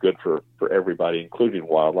that's good for everybody, including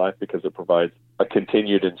wildlife, because it provides a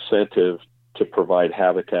continued incentive to provide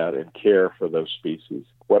habitat and care for those species.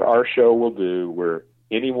 What our show will do, where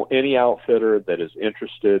any outfitter that is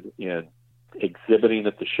interested in exhibiting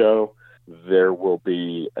at the show, there will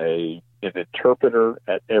be an interpreter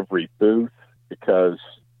at every booth, because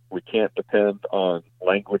we can't depend on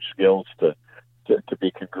language skills to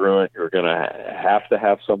be congruent. You're going to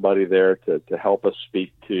have somebody there to help us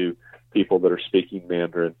speak to people that are speaking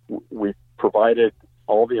Mandarin. We've provided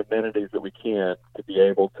all the amenities that we can to be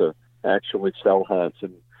able to actually sell hunts.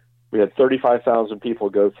 And we had 35,000 people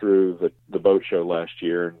go through the boat show last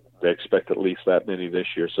year, and they expect at least that many this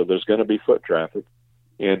year. So there's going to be foot traffic.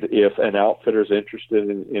 And if an outfitter is interested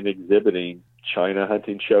in exhibiting,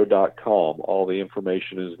 ChinaHuntingShow.com, all the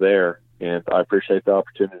information is there. And I appreciate the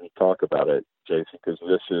opportunity to talk about it, Jason, because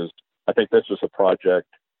I think this is a project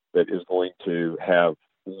that is going to have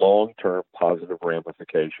long-term positive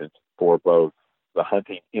ramifications for both the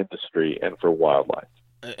hunting industry and for wildlife.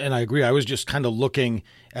 And I agree. I was just kind of looking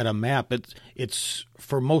at a map. It's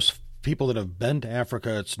for most people that have been to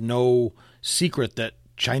Africa, it's no secret that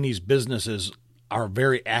Chinese businesses are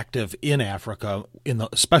very active in Africa,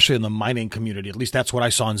 especially in the mining community. At least that's what I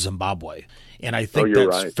saw in Zimbabwe. And I think that's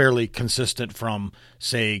right. Fairly consistent from,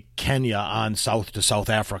 say, Kenya on south to South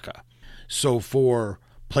Africa. So for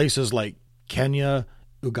places like Kenya,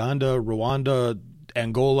 Uganda, Rwanda,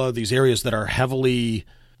 Angola, these areas that are heavily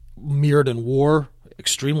mired in war,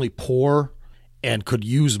 extremely poor, and could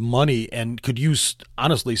use money and could use,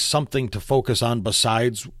 honestly, something to focus on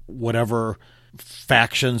besides whatever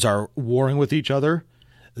factions are warring with each other,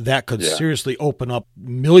 that could seriously open up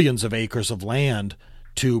millions of acres of land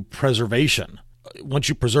to preservation. Once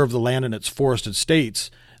you preserve the land in its forested states,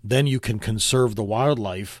 then you can conserve the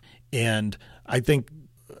wildlife. And I think,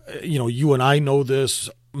 you and I know this,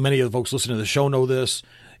 many of the folks listening to the show know this.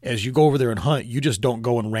 As you go over there and hunt, you just don't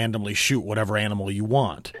go and randomly shoot whatever animal you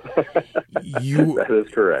want. That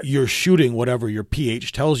is correct. You're shooting whatever your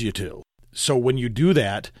pH tells you to. So when you do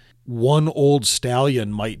that, one old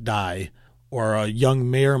stallion might die or a young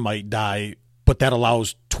mare might die, but that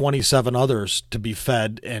allows 27 others to be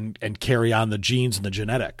fed and carry on the genes and the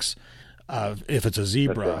genetics. If it's a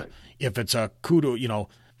zebra, right. If it's a kudu,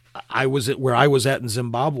 where I was at in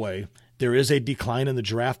Zimbabwe, there is a decline in the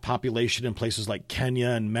giraffe population in places like Kenya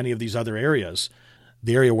and many of these other areas.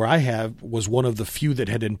 The area where I have was one of the few that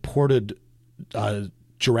had imported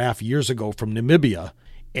giraffe years ago from Namibia,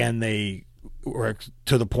 and they were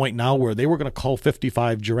to the point now where they were going to cull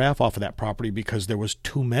 55 giraffe off of that property because there was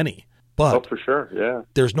too many. But for sure, yeah.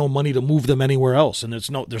 There's no money to move them anywhere else, and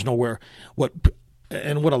there's nowhere. What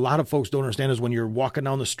a lot of folks don't understand is when you're walking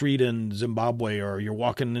down the street in Zimbabwe or you're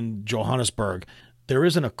walking in Johannesburg, there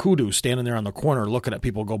isn't a kudu standing there on the corner looking at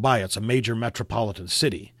people go by. It's a major metropolitan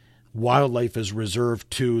city. Wildlife is reserved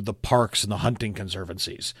to the parks and the hunting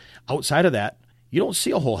conservancies. Outside of that, you don't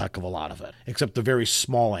see a whole heck of a lot of it, except the very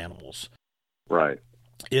small animals. Right.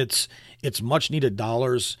 It's much needed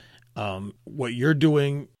dollars. What you're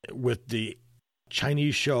doing with the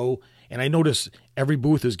Chinese show, and I notice every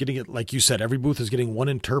booth is getting it, like you said, every booth is getting one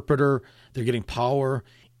interpreter. They're getting power.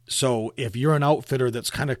 So if you're an outfitter that's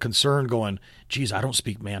kind of concerned going, geez, I don't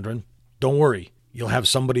speak Mandarin, don't worry. You'll have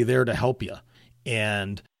somebody there to help you.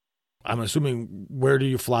 And I'm assuming, where do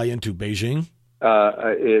you fly into? Beijing?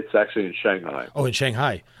 It's actually in Shanghai. Oh, in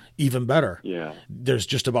Shanghai. Even better. Yeah. There's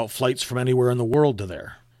just about flights from anywhere in the world to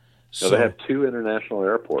there. So they have 2 international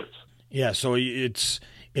airports. Yeah, so it's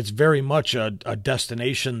very much a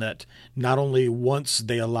destination that not only once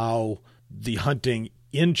they allow the hunting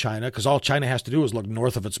in China, because all China has to do is look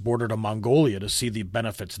north of its border to Mongolia to see the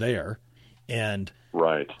benefits there. And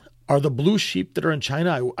right. Are the blue sheep that are in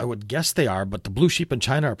China, I would guess they are, but the blue sheep in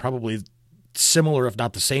China are probably similar, if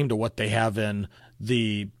not the same, to what they have in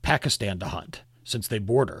the Pakistan to hunt, since they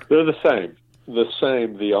border. They're the same.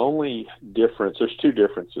 The only difference, there's 2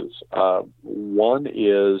 differences. One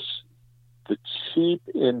is the sheep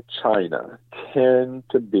in China tend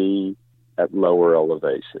to be at lower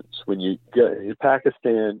elevations. When you get in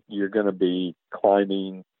Pakistan, you're going to be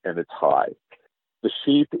climbing and it's high. The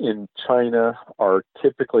sheep in China are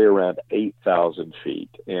typically around 8,000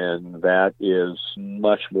 feet, and that is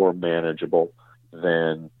much more manageable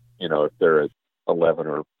than, if they're at 11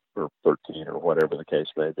 or 13 or whatever the case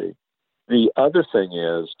may be. The other thing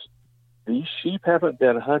is these sheep haven't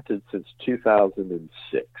been hunted since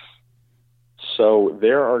 2006. So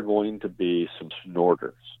there are going to be some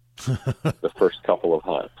snorters the first couple of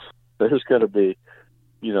hunts. There's going to be,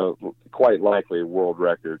 quite likely a world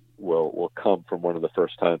record will come from one of the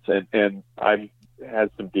first hunts. And I've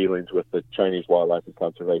had some dealings with the Chinese Wildlife and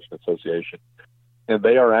Conservation Association, and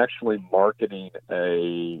they are actually marketing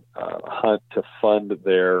a hunt to fund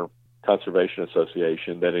their conservation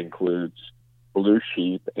association that includes blue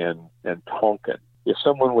sheep and Tonkin. If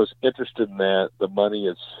someone was interested in that, the money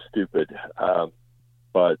is stupid,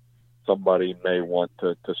 but somebody may want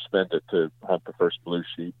to spend it to hunt the first blue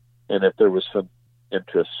sheep. And if there was some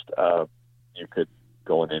interest, you could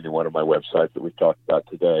go on any one of my websites that we talked about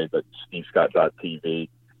today, but stevescott.tv,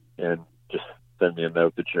 and just send me a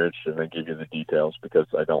note that you're interested and give you the details, because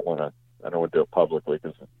I don't want to do it publicly.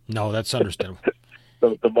 No, that's understandable.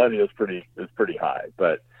 The money is pretty high,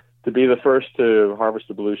 but to be the first to harvest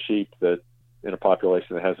a blue sheep that in a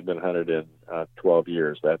population that hasn't been hunted in 12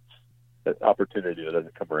 years, that's an opportunity that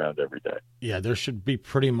doesn't come around every day. Yeah, there should be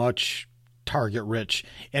pretty much target rich,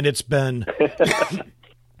 and it's been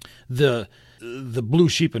the blue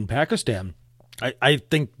sheep in Pakistan. I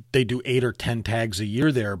think they do 8 or 10 tags a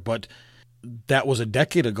year there, but that was a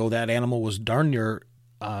decade ago. That animal was darn near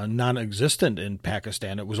non-existent in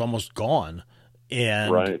Pakistan. It was almost gone.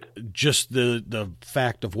 And right. Just the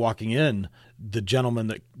fact of walking in, the gentlemen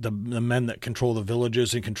that the men that control the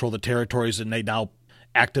villages and control the territories, and they now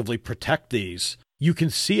actively protect these. You can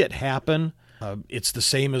see it happen. It's the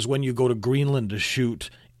same as when you go to Greenland to shoot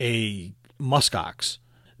a muskox.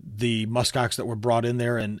 The muskox that were brought in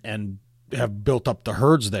there and have built up the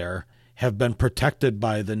herds there have been protected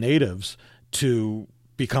by the natives to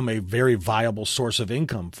become a very viable source of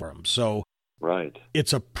income for them. So right.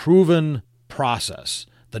 It's a proven process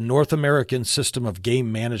the North American system of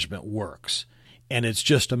game management works. And it's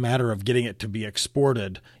just a matter of getting it to be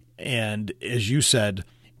exported. And as you said,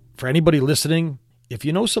 for anybody listening, if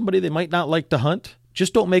you know somebody that might not like to hunt,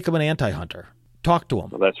 just don't make them an anti-hunter. Talk to them.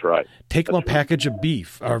 Well, that's right. Take them a package of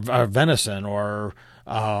beef or venison or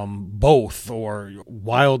both, or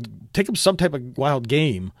take them some type of wild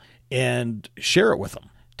game and share it with them.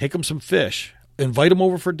 Take them some fish, invite them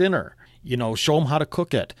over for dinner, show them how to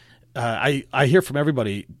cook it. I hear from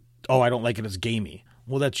everybody, I don't like it as gamey.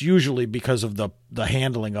 Well, that's usually because of the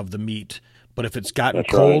handling of the meat. But if it's gotten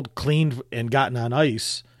cold, cleaned, and gotten on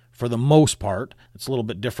ice, for the most part, it's a little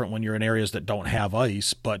bit different when you're in areas that don't have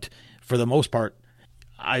ice. But for the most part,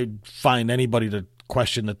 I find anybody to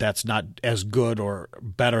question that that's not as good or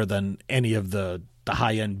better than any of the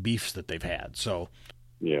high-end beefs that they've had. So,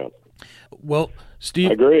 yeah. Well, Steve,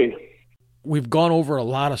 I agree. We've gone over a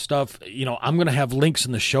lot of stuff. I'm going to have links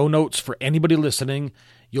in the show notes for anybody listening.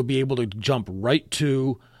 You'll be able to jump right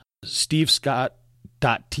to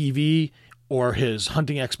stevescott.tv or his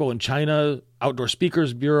Hunting Expo in China, Outdoor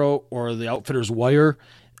Speakers Bureau, or the Outfitters Wire.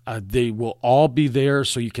 They will all be there,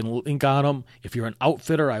 so you can link on them. If you're an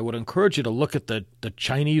outfitter, I would encourage you to look at the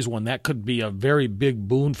Chinese one. That could be a very big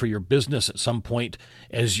boon for your business at some point,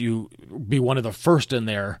 as you be one of the first in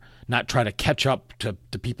there, not try to catch up to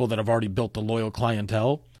people that have already built the loyal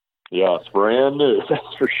clientele. Yeah, it's brand new, that's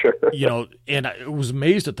for sure. And I was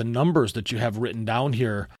amazed at the numbers that you have written down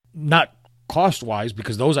here, not cost-wise,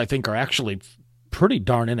 because those I think are actually pretty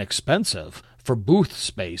darn inexpensive for booth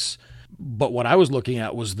space. But what I was looking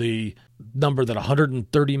at was the number that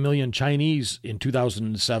 130 million Chinese in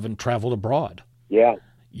 2007 traveled abroad. Yeah.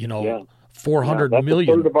 400 that's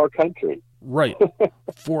million. a third of our country. Right.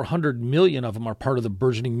 400 million of them are part of the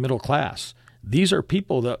burgeoning middle class. These are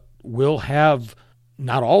people that will have,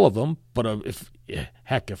 not all of them, but if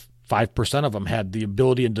 5% of them had the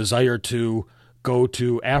ability and desire to go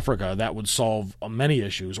to Africa, that would solve many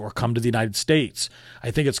issues, or come to the United States.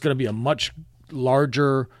 I think it's going to be a much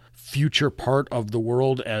larger future part of the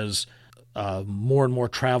world as more and more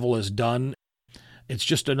travel is done. It's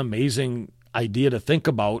just an amazing idea to think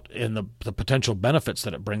about, and the potential benefits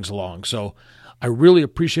that it brings along. So I really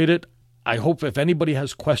appreciate it. I hope if anybody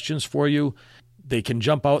has questions for you, they can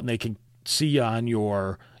jump out and they can see you on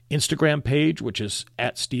your Instagram page, which is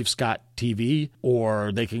at Steve Scott TV,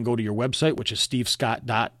 or they can go to your website, which is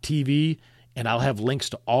stevescott.tv, and I'll have links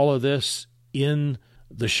to all of this in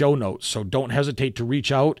the show notes. So don't hesitate to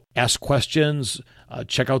reach out, ask questions,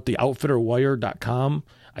 check out the outfitterwire.com.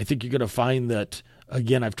 I think you're going to find that,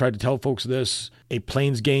 again, I've tried to tell folks this, a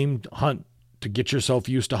plains game hunt to get yourself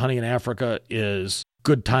used to hunting in Africa is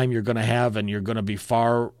good time you're going to have, and you're going to be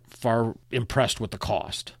far, far impressed with the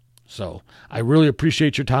cost. So I really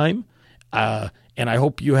appreciate your time, and I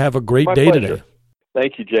hope you have a great day today.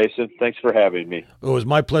 Thank you, Jason. Thanks for having me. It was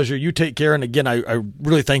my pleasure. You take care, and again, I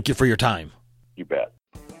really thank you for your time. You bet.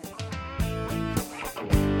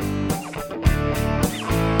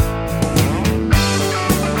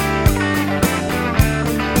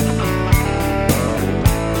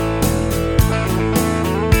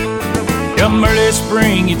 Come early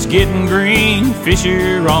spring, it's getting green, fish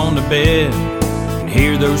are on the bed, and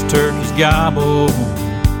hear those turkeys gobble.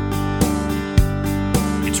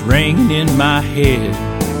 It's ringing in my head.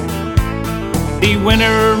 The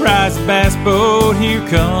winterized bass boat, here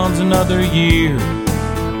comes another year.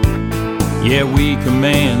 Yeah, we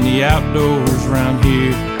command the outdoors around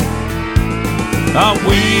here. Oh,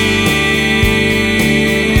 we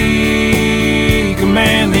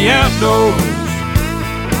command the outdoors.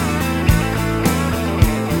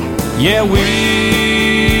 Yeah, we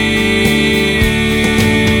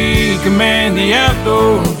command the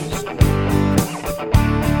outdoors.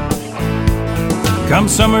 Come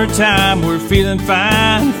summertime, we're feeling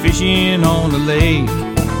fine, fishing on the lake,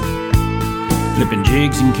 flipping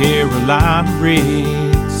jigs in Carolina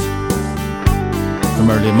rigs, from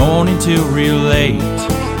early morning till real late.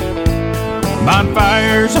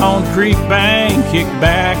 Bonfires on the creek bank, kick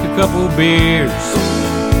back a couple beers.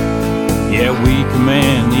 Yeah, we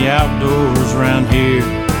command the outdoors around here.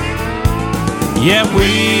 Yeah, we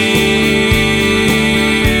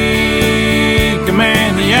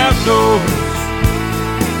command the outdoors.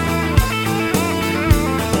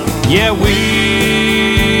 Yeah, we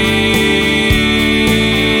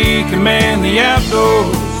command the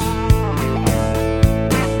outdoors.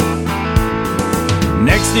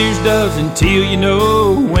 Next year's doves until you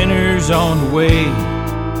know winter's on the way.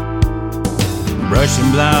 Brushing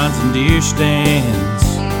blinds and deer stands,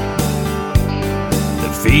 the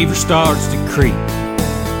fever starts to creep.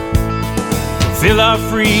 Fill our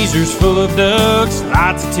freezers full of ducks,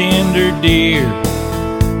 lots of tender deer.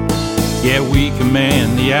 Yeah, we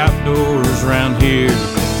command the outdoors around here.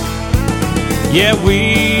 Yeah,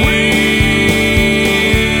 we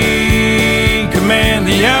command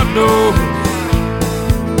the outdoors.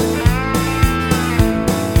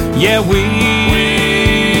 Yeah, we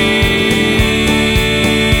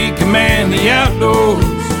command the outdoors.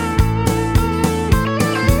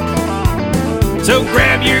 So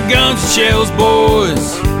grab your guns and shells,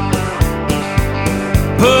 boys.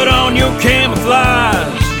 Put on your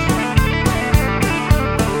camouflage,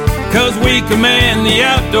 'cause we command the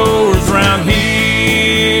outdoors around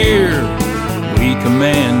here. We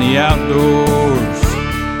command the outdoors.